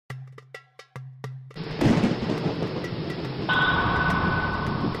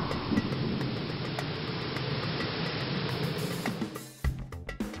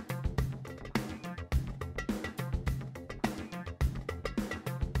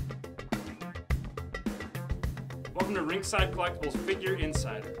Welcome to Ringside Collectibles Figure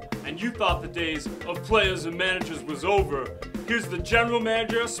Insider. And you thought the days of players and managers was over. Here's the general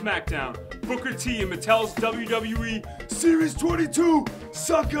manager of SmackDown, Booker T, and Mattel's WWE Series 22,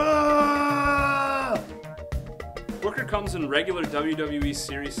 sucker! Booker comes in regular WWE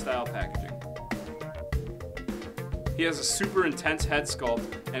Series style packaging. He has a super intense head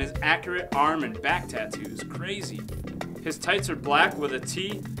sculpt and his accurate arm and back tattoos. Crazy. His tights are black with a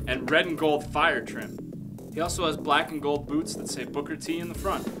T and red and gold fire trim. He also has black and gold boots that say Booker T in the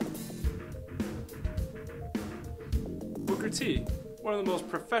front. Booker T, one of the most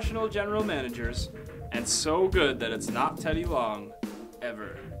professional general managers, and so good that it's not Teddy Long,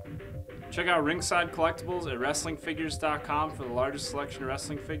 ever. Check out Ringside Collectibles at WrestlingFigures.com for the largest selection of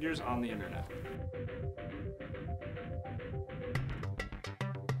wrestling figures on the internet.